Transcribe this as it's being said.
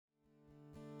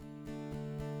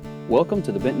Welcome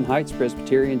to the Benton Heights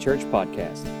Presbyterian Church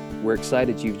podcast. We're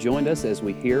excited you've joined us as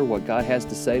we hear what God has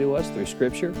to say to us through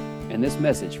Scripture and this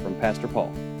message from Pastor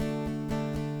Paul.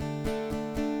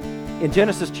 In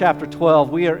Genesis chapter 12,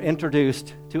 we are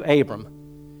introduced to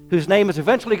Abram, whose name is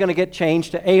eventually going to get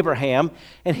changed to Abraham,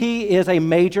 and he is a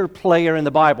major player in the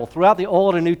Bible. Throughout the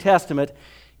Old and New Testament,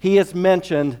 he is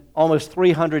mentioned almost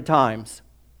 300 times.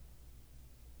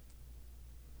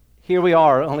 Here we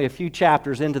are, only a few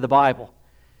chapters into the Bible,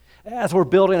 as we're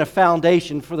building a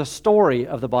foundation for the story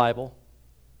of the Bible.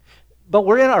 But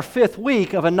we're in our 5th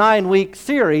week of a 9-week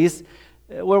series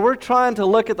where we're trying to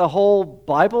look at the whole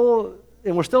Bible,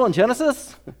 and we're still in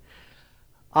Genesis.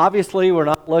 Obviously, we're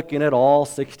not looking at all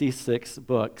 66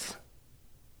 books.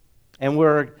 And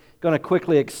we're going to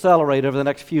quickly accelerate over the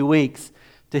next few weeks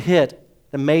to hit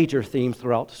the major themes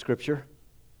throughout Scripture.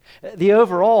 The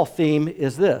overall theme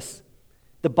is this: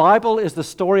 the Bible is the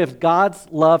story of God's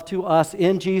love to us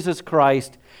in Jesus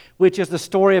Christ, which is the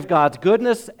story of God's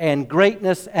goodness and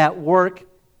greatness at work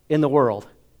in the world.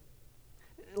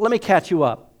 Let me catch you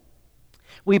up.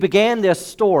 We began this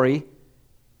series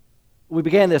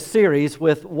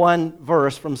with one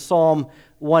verse from Psalm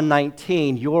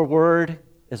 119. Your word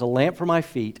is a lamp for my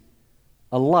feet,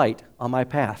 a light on my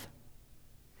path.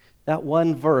 That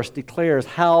one verse declares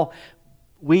how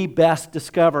we best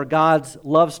discover God's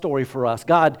love story for us,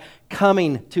 God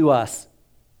coming to us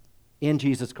in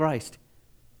Jesus Christ.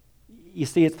 You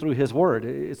see, it's through His Word.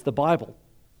 It's the Bible.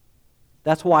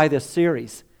 That's why this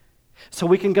series. So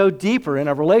we can go deeper in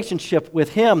a relationship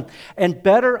with Him and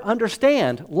better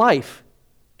understand life,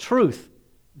 truth,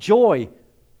 joy,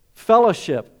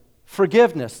 fellowship,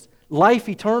 forgiveness, life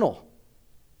eternal.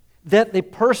 That the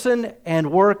person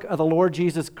and work of the Lord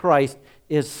Jesus Christ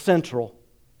is central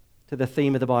to the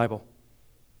theme of the Bible.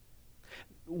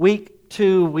 Week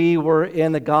 2, we were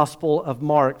in the Gospel of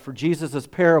Mark for Jesus'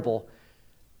 parable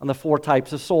on the 4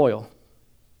 types of soil.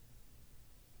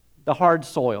 The hard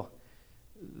soil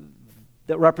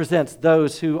that represents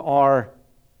those who are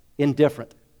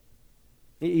indifferent.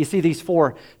 You see, these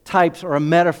 4 types are a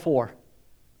metaphor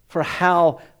for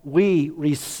how we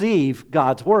receive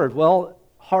God's Word. Well,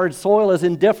 hard soil is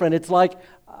indifferent. It's like,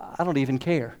 I don't even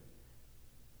care.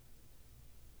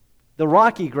 The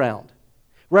rocky ground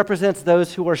represents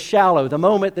those who are shallow. The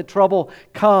moment that trouble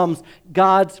comes,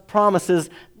 God's promises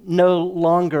no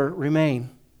longer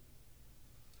remain.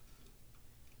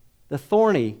 The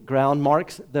thorny ground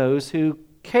marks those who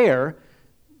care,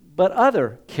 but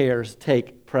other cares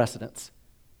take precedence.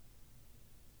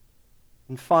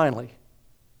 And finally,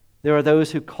 there are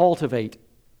those who cultivate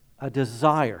a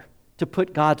desire to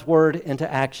put God's word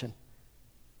into action,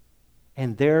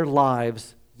 and their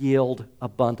lives yield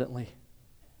abundantly.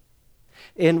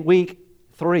 In week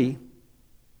 3,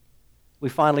 we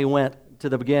finally went to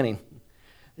the beginning.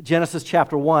 Genesis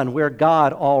chapter 1, where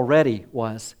God already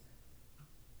was.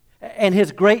 And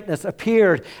His greatness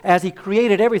appeared as He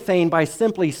created everything by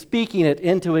simply speaking it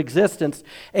into existence.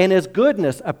 And His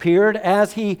goodness appeared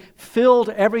as He filled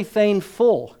everything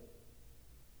full.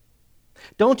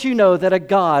 Don't you know that a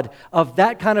God of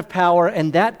that kind of power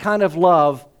and that kind of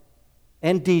love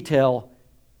and detail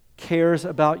cares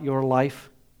about your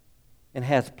life and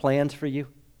has plans for you?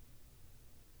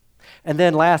 And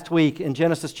then last week in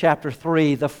Genesis chapter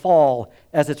 3, the fall,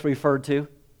 as it's referred to,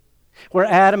 where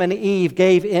Adam and Eve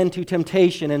gave in to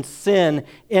temptation and sin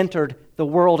entered the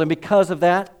world. And because of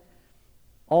that,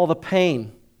 all the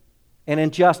pain and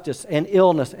injustice and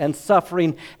illness and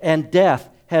suffering and death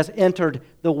has entered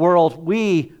the world.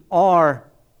 We are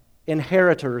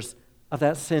inheritors of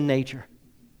that sin nature.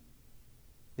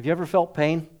 Have you ever felt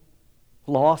pain?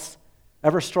 Loss?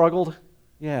 Ever struggled?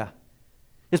 Yeah.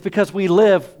 It's because we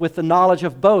live with the knowledge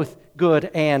of both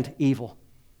good and evil.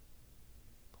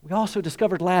 We also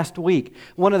discovered last week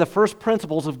one of the first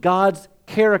principles of God's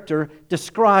character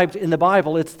described in the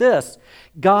Bible. It's this: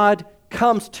 God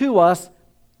comes to us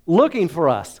looking for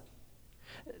us.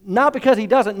 Not because He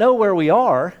doesn't know where we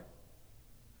are,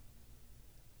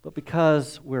 but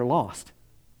because we're lost.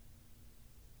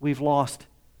 We've lost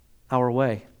our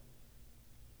way.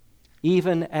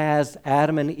 Even as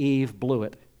Adam and Eve blew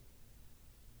it.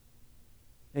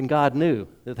 And God knew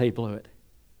that they blew it.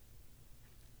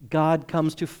 God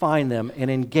comes to find them and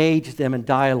engage them in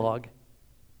dialogue.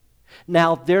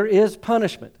 Now, there is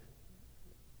punishment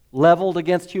leveled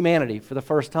against humanity for the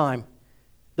first time.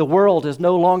 The world is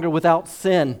no longer without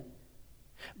sin.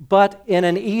 But in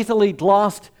an easily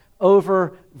glossed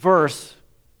over verse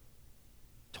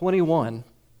 21,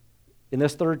 in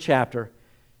this 3rd chapter,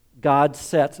 God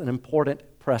sets an important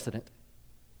precedent.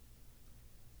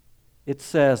 It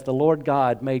says, the Lord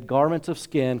God made garments of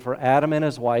skin for Adam and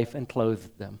his wife and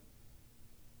clothed them.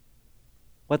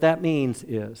 What that means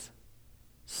is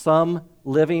some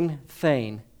living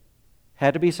thing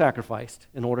had to be sacrificed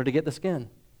in order to get the skin.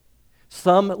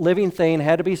 Some living thing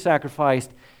had to be sacrificed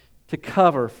to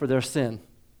cover for their sin.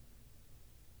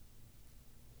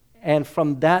 And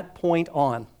from that point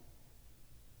on,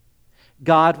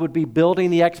 God would be building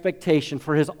the expectation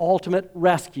for his ultimate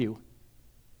rescue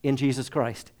in Jesus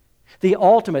Christ, the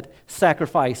ultimate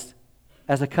sacrifice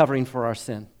as a covering for our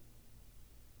sin.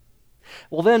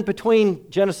 Well, then, between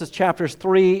Genesis chapters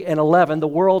 3 and 11, the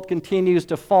world continues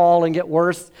to fall and get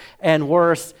worse and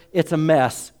worse. It's a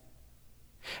mess.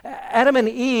 Adam and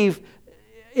Eve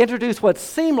introduced what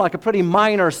seemed like a pretty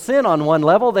minor sin on one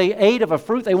level. They ate of a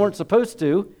fruit they weren't supposed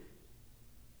to.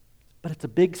 But it's a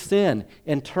big sin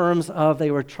in terms of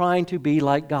they were trying to be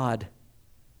like God.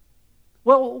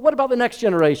 Well, what about the next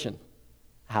generation?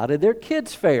 How did their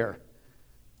kids fare?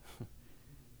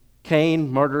 Cain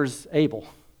murders Abel.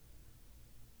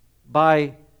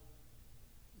 By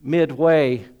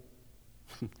midway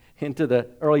into the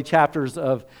early chapters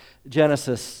of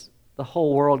Genesis, the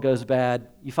whole world goes bad.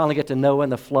 You finally get to Noah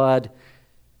and the flood.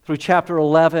 Through chapter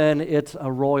 11, it's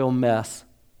a royal mess.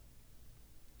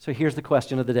 So here's the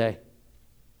question of the day.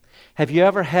 Have you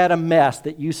ever had a mess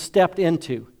that you stepped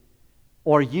into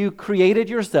or you created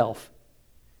yourself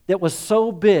that was so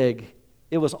big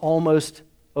it was almost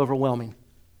overwhelming?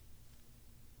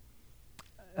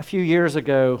 A few years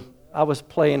ago, I was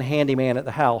playing handyman at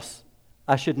the house.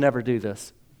 I should never do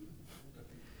this.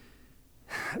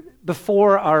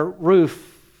 Before our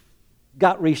roof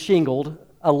got reshingled,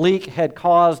 a leak had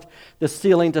caused the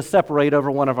ceiling to separate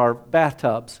over one of our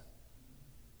bathtubs.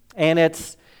 And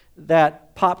it's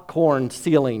that popcorn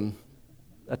ceiling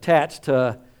attached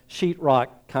to sheetrock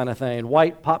kind of thing,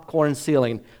 white popcorn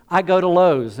ceiling. I go to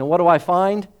Lowe's, and what do I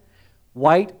find?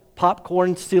 White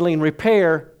popcorn ceiling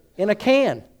repair in a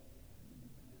can.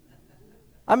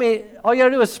 I mean, all you got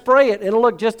to do is spray it. It'll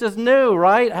look just as new,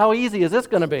 right? How easy is this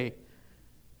going to be?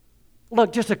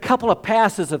 Look, just a couple of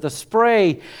passes of the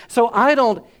spray. So I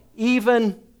don't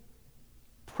even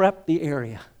prep the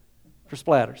area for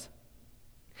splatters.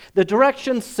 The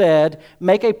directions said,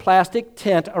 make a plastic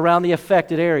tent around the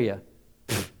affected area.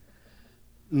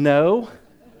 No.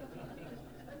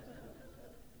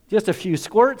 Just a few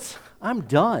squirts, I'm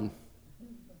done.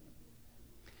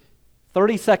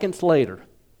 30 seconds later,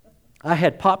 I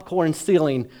had popcorn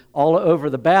ceiling all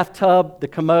over the bathtub, the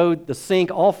commode, the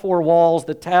sink, all four walls,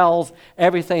 the towels,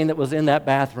 everything that was in that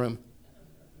bathroom.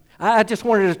 I just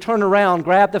wanted to turn around,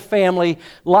 grab the family,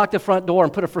 lock the front door,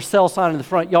 and put a for sale sign in the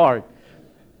front yard.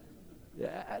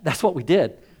 That's what we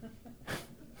did.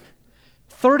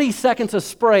 30 seconds of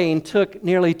spraying took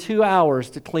nearly 2 hours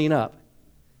to clean up.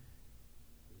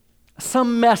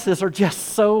 Some messes are just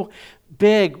so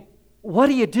big. What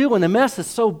do you do when the mess is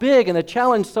so big and the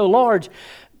challenge so large?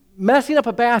 Messing up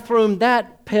a bathroom,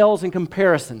 that pales in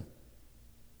comparison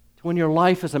to when your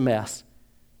life is a mess,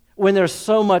 when there's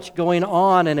so much going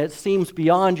on and it seems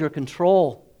beyond your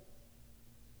control.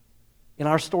 In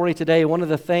our story today, one of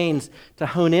the things to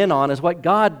hone in on is what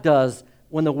God does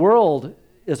when the world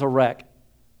is a wreck.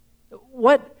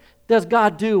 What does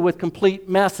God do with complete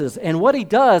messes? And what he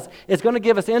does is going to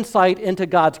give us insight into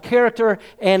God's character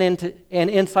and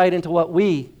insight into what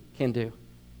we can do.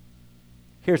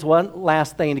 Here's one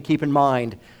last thing to keep in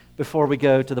mind before we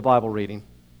go to the Bible reading.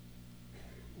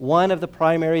 One of the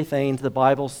primary things the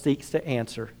Bible seeks to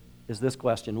answer is this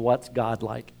question: what's God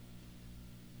like?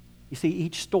 You see,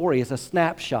 each story is a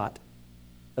snapshot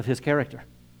of his character.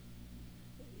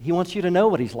 He wants you to know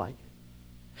what he's like.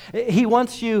 He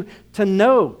wants you to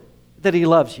know that he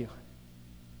loves you.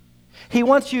 He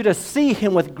wants you to see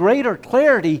him with greater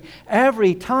clarity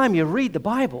every time you read the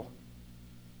Bible.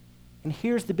 And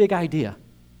here's the big idea.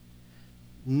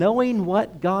 Knowing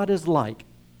what God is like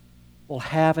will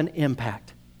have an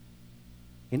impact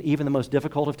in even the most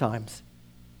difficult of times.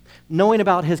 Knowing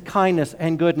about his kindness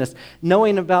and goodness,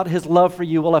 knowing about his love for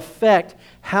you will affect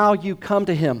how you come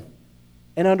to him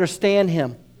and understand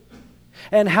him,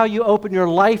 and how you open your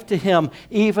life to him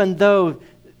even though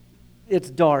it's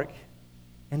dark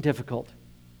and difficult.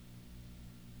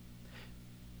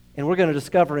 And we're going to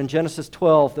discover in Genesis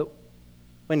 12 that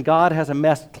when God has a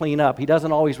mess to clean up, he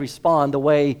doesn't always respond the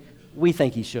way we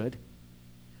think he should.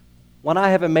 When I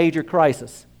have a major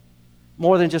crisis,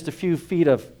 more than just a few feet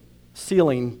of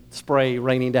ceiling spray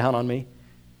raining down on me,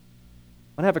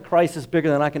 when I have a crisis bigger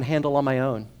than I can handle on my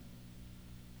own,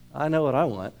 I know what I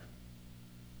want: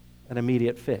 an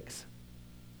immediate fix.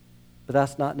 But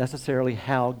that's not necessarily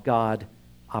how God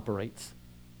operates.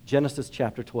 Genesis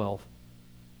chapter 12.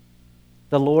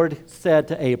 The Lord said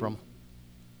to Abram,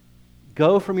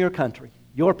 "Go from your country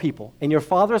your people, and your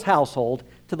father's household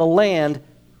to the land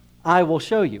I will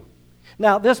show you.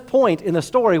 Now, at this point in the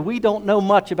story, we don't know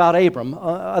much about Abram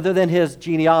other than his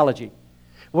genealogy.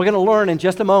 We're going to learn in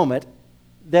just a moment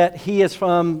that he is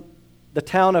from the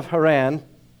town of Haran,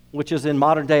 which is in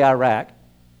modern-day Iraq,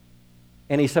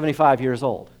 and he's 75 years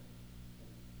old.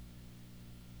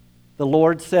 The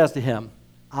Lord says to him,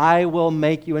 I will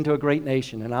make you into a great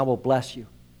nation, and I will bless you.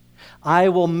 I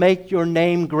will make your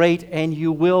name great, and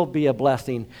you will be a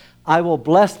blessing. I will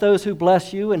bless those who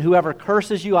bless you, and whoever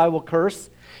curses you, I will curse.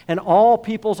 And all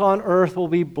peoples on earth will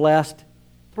be blessed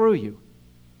through you.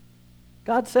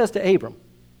 God says to Abram,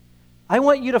 I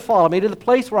want you to follow me to the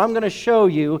place where I'm going to show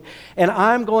you, and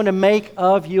I'm going to make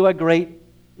of you a great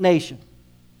nation.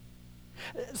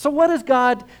 So what does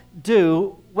God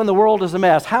do when the world is a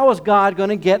mess? How is God going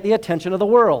to get the attention of the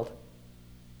world?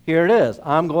 Here it is.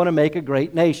 I'm going to make a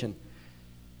great nation.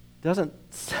 Doesn't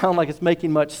sound like it's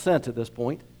making much sense at this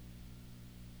point.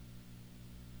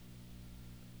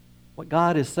 What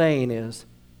God is saying is,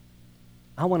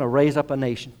 I want to raise up a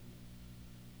nation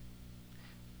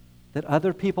that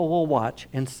other people will watch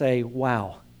and say,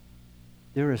 wow,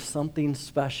 there is something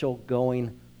special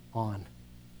going on.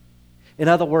 In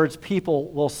other words,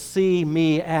 people will see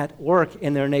me at work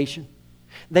in their nation.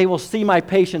 They will see my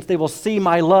patience. They will see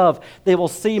my love. They will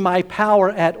see my power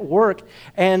at work.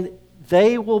 And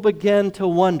they will begin to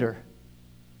wonder,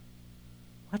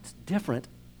 what's different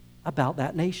about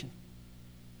that nation?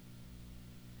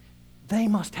 They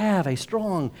must have a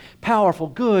strong, powerful,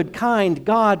 good, kind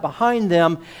God behind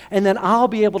them, and then I'll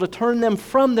be able to turn them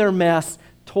from their mess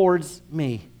towards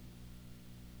me.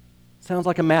 Sounds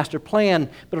like a master plan,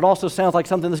 but it also sounds like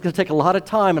something that's going to take a lot of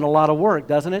time and a lot of work,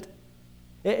 doesn't it?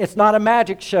 It's not a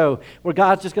magic show where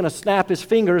God's just going to snap his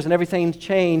fingers and everything's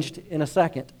changed in a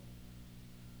second.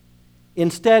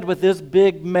 Instead, with this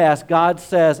big mess, God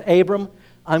says, Abram,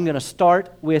 I'm going to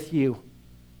start with you.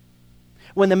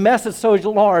 When the mess is so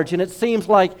large and it seems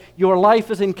like your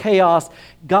life is in chaos,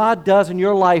 God does in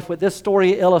your life what this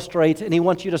story illustrates, and he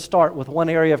wants you to start with one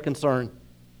area of concern.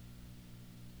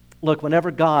 Look,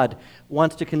 whenever God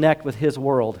wants to connect with his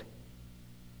world,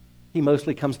 he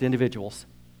mostly comes to individuals.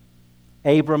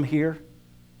 Abram here,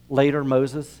 later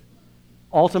Moses.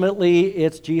 Ultimately,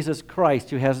 it's Jesus Christ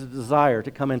who has a desire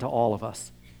to come into all of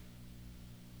us.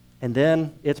 And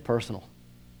then it's personal.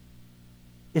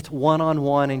 It's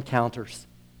one-on-one encounters.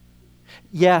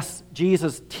 Yes,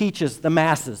 Jesus teaches the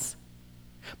masses,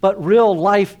 but real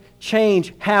life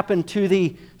change happened to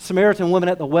the Samaritan woman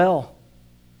at the well,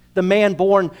 the man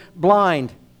born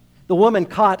blind, the woman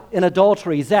caught in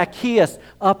adultery, Zacchaeus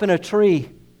up in a tree.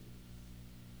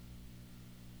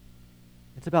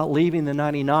 It's about leaving the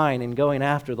 99 and going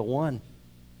after the one.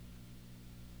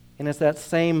 And it's that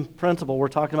same principle we're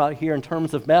talking about here in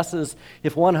terms of messes.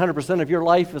 If 100% of your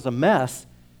life is a mess,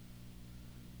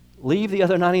 leave the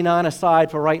other 99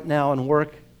 aside for right now and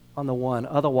work on the one.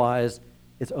 Otherwise,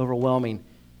 it's overwhelming,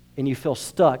 and you feel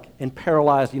stuck and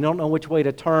paralyzed. You don't know which way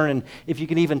to turn, and if you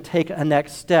can even take a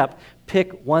next step.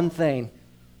 Pick one thing.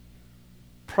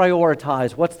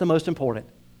 Prioritize. What's the most important?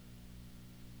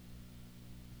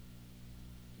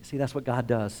 See, that's what God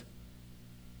does.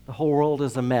 The whole world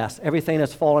is a mess. Everything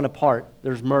has fallen apart.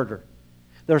 There's murder.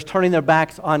 There's turning their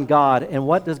backs on God. And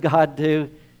what does God do?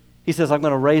 He says, I'm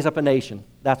going to raise up a nation.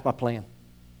 That's my plan.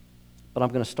 But I'm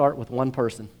going to start with one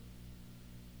person.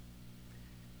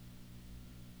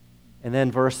 And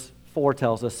then verse 4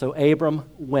 tells us, so Abram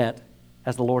went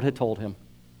as the Lord had told him,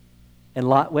 and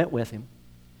Lot went with him.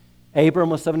 Abram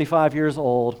was 75 years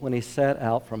old when he set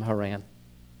out from Haran.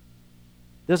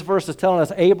 This verse is telling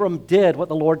us Abram did what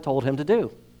the Lord told him to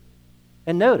do.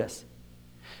 And notice,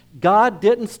 God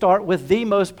didn't start with the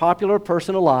most popular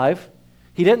person alive.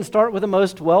 He didn't start with the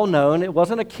most well-known. It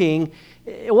wasn't a king.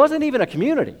 It wasn't even a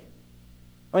community.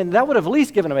 I mean, that would have at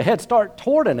least given him a head start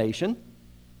toward a nation.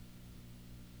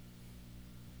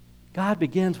 God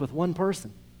begins with one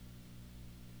person.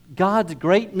 God's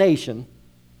great nation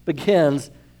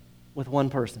begins with one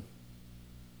person.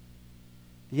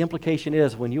 The implication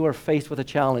is when you are faced with a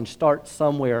challenge, start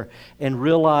somewhere and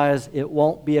realize it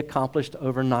won't be accomplished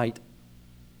overnight.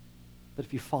 But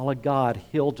if you follow God,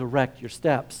 he'll direct your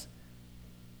steps.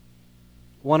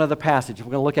 One other passage,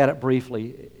 we're going to look at it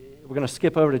briefly. We're going to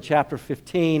skip over to chapter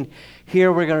 15.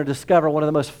 Here we're going to discover one of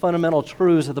the most fundamental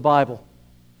truths of the Bible.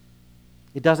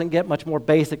 It doesn't get much more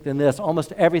basic than this.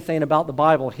 Almost everything about the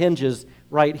Bible hinges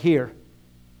right here.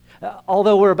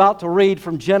 Although we're about to read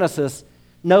from Genesis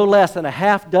no less than a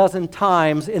half dozen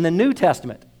times in the New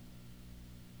Testament,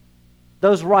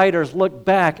 those writers look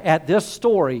back at this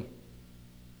story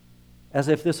as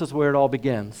if this is where it all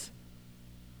begins.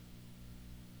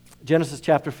 Genesis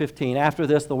chapter 15. After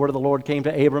this, the word of the Lord came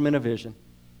to Abram in a vision.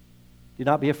 Do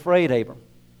not be afraid, Abram.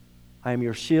 I am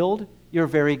your shield, your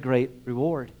very great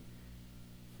reward.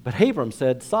 But Abram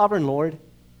said, Sovereign Lord,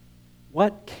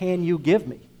 what can you give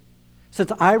me?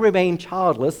 Since I remain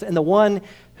childless, and the one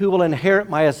who will inherit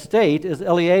my estate is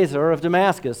Eliezer of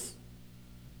Damascus.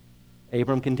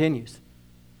 Abram continues,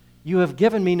 You have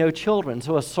given me no children,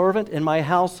 so a servant in my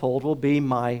household will be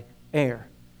my heir.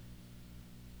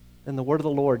 Then the word of the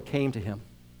Lord came to him.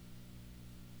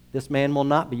 This man will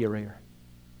not be your heir,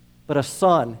 but a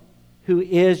son who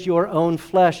is your own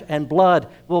flesh and blood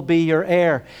will be your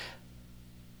heir.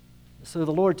 So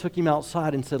the Lord took him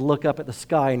outside and said, Look up at the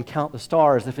sky and count the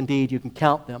stars, if indeed you can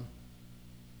count them.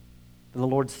 Then the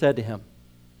Lord said to him,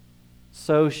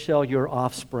 So shall your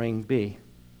offspring be.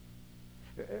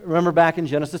 Remember back in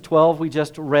Genesis 12, we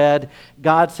just read,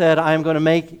 God said, I am going to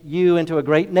make you into a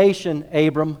great nation,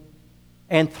 Abram,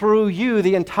 and through you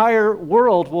the entire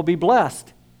world will be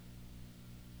blessed.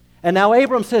 And now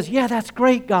Abram says, yeah, that's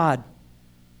great, God.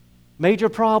 Major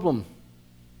problem.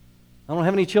 I don't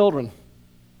have any children.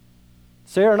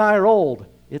 Sarah and I are old.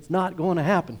 It's not going to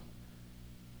happen.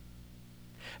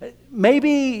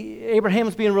 Maybe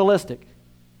Abraham's being realistic.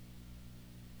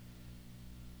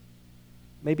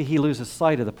 Maybe he loses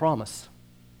sight of the promise.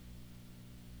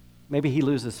 Maybe he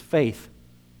loses faith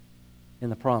in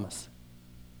the promise.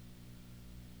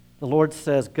 The Lord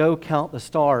says, go count the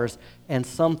stars, and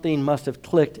something must have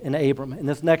clicked in Abram. And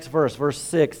this next verse, verse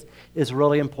 6, is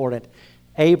really important.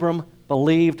 Abram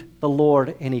believed the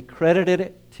Lord, and he credited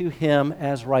it to him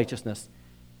as righteousness.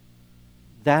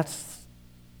 That's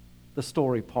the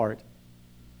story part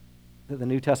that the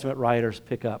New Testament writers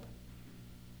pick up.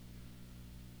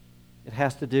 It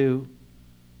has to do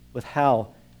with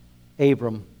how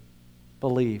Abram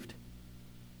believed.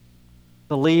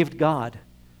 Believed God.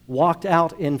 Walked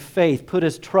out in faith. Put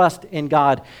his trust in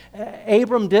God.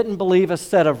 Abram didn't believe a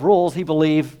set of rules. He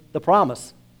believed the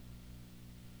promise.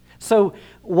 So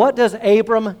what does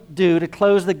Abram do to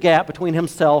close the gap between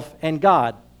himself and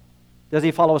God? Does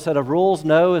he follow a set of rules?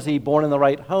 No. Is he born in the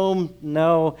right home?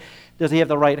 No. Does he have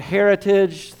the right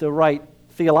heritage, the right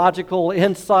theological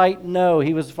insight? No.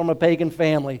 He was from a pagan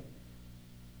family.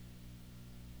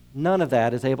 None of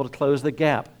that is able to close the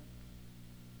gap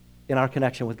in our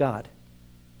connection with God.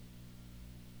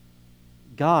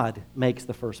 God makes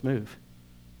the first move.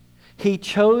 He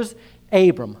chose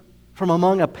Abram from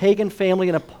among a pagan family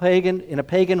in a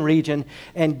pagan region,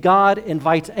 and God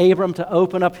invites Abram to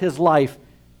open up his life.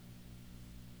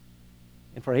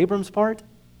 And for Abram's part,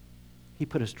 he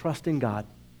put his trust in God.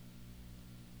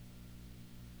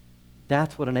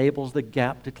 That's what enables the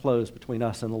gap to close between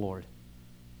us and the Lord.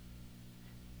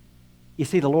 You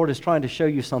see, the Lord is trying to show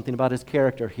you something about his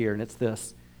character here, and it's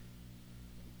this.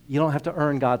 You don't have to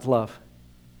earn God's love.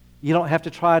 You don't have to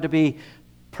try to be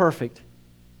perfect.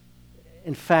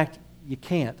 In fact, you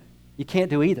can't. You can't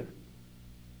do either.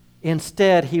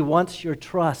 Instead, he wants your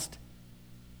trust.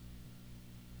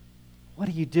 What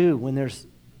do you do when there's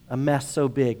a mess so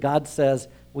big? God says,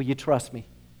 will you trust me?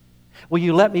 Will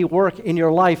you let me work in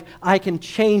your life? I can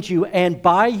change you, and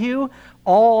by you,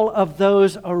 all of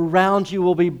those around you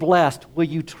will be blessed. Will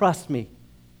you trust me?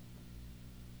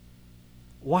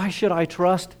 Why should I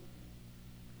trust?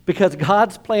 Because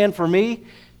God's plan for me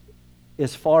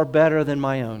is far better than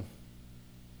my own.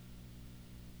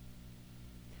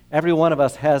 Every one of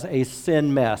us has a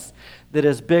sin mess that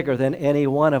is bigger than any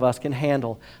one of us can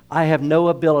handle. I have no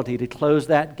ability to close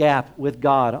that gap with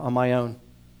God on my own.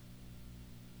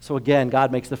 So again,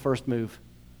 God makes the first move.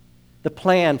 The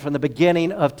plan from the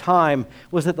beginning of time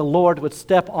was that the Lord would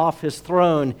step off his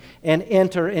throne and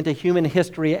enter into human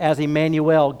history as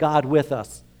Emmanuel, God with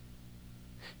us.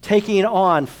 Taking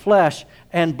on flesh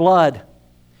and blood,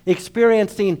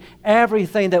 experiencing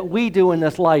everything that we do in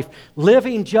this life,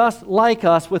 living just like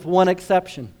us with one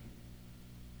exception.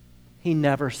 He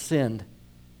never sinned.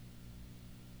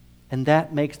 And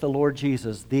that makes the Lord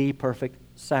Jesus the perfect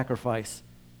sacrifice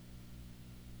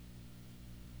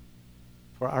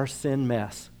for our sin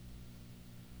mess.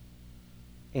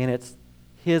 And it's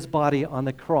his body on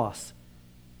the cross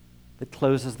that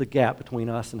closes the gap between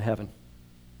us and heaven.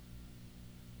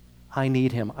 I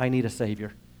need him. I need a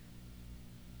Savior.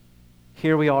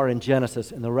 Here we are in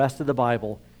Genesis, and the rest of the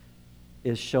Bible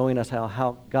is showing us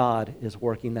how God is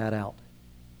working that out.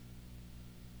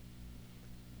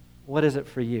 What is it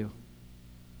for you?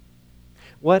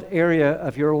 What area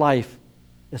of your life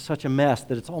is such a mess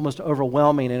that it's almost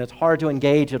overwhelming and it's hard to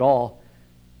engage at all?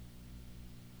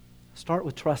 Start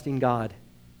with trusting God.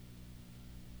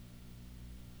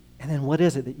 And then what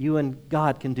is it that you and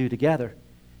God can do together?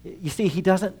 You see, he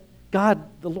doesn't God,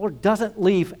 the Lord, doesn't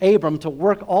leave Abram to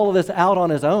work all of this out on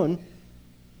his own.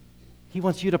 He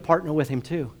wants you to partner with him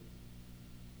too.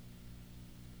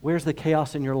 Where's the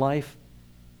chaos in your life?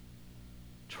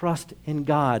 Trust in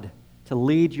God to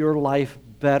lead your life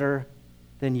better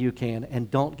than you can,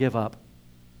 and don't give up,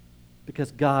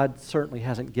 because God certainly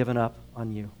hasn't given up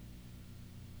on you.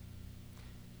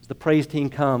 As the praise team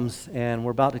comes and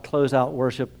we're about to close out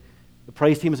worship, the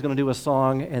praise team is going to do a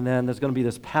song, and then there's going to be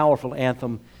this powerful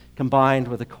anthem combined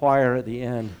with a choir at the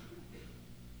end.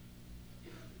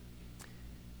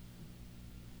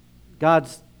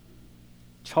 God's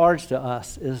charge to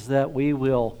us is that we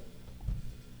will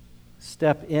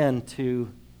step into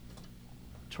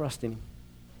trusting Him.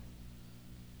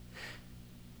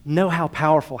 Know how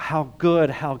powerful, how good,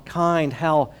 how kind,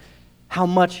 how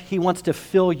much He wants to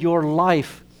fill your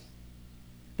life.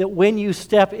 That when you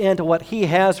step into what He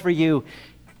has for you,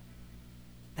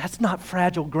 that's not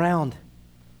fragile ground.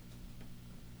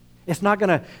 It's not going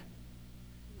to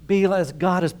be as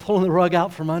God is pulling the rug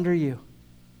out from under you.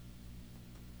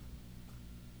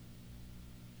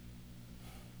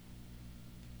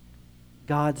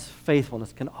 God's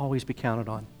faithfulness can always be counted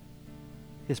on.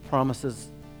 His promises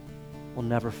will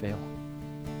never fail.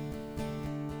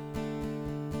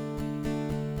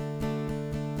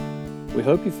 We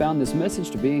hope you found this message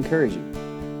to be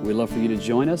encouraging. We'd love for you to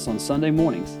join us on Sunday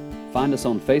mornings. Find us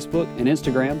on Facebook and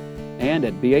Instagram and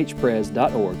at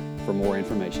bhpres.org for more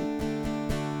information.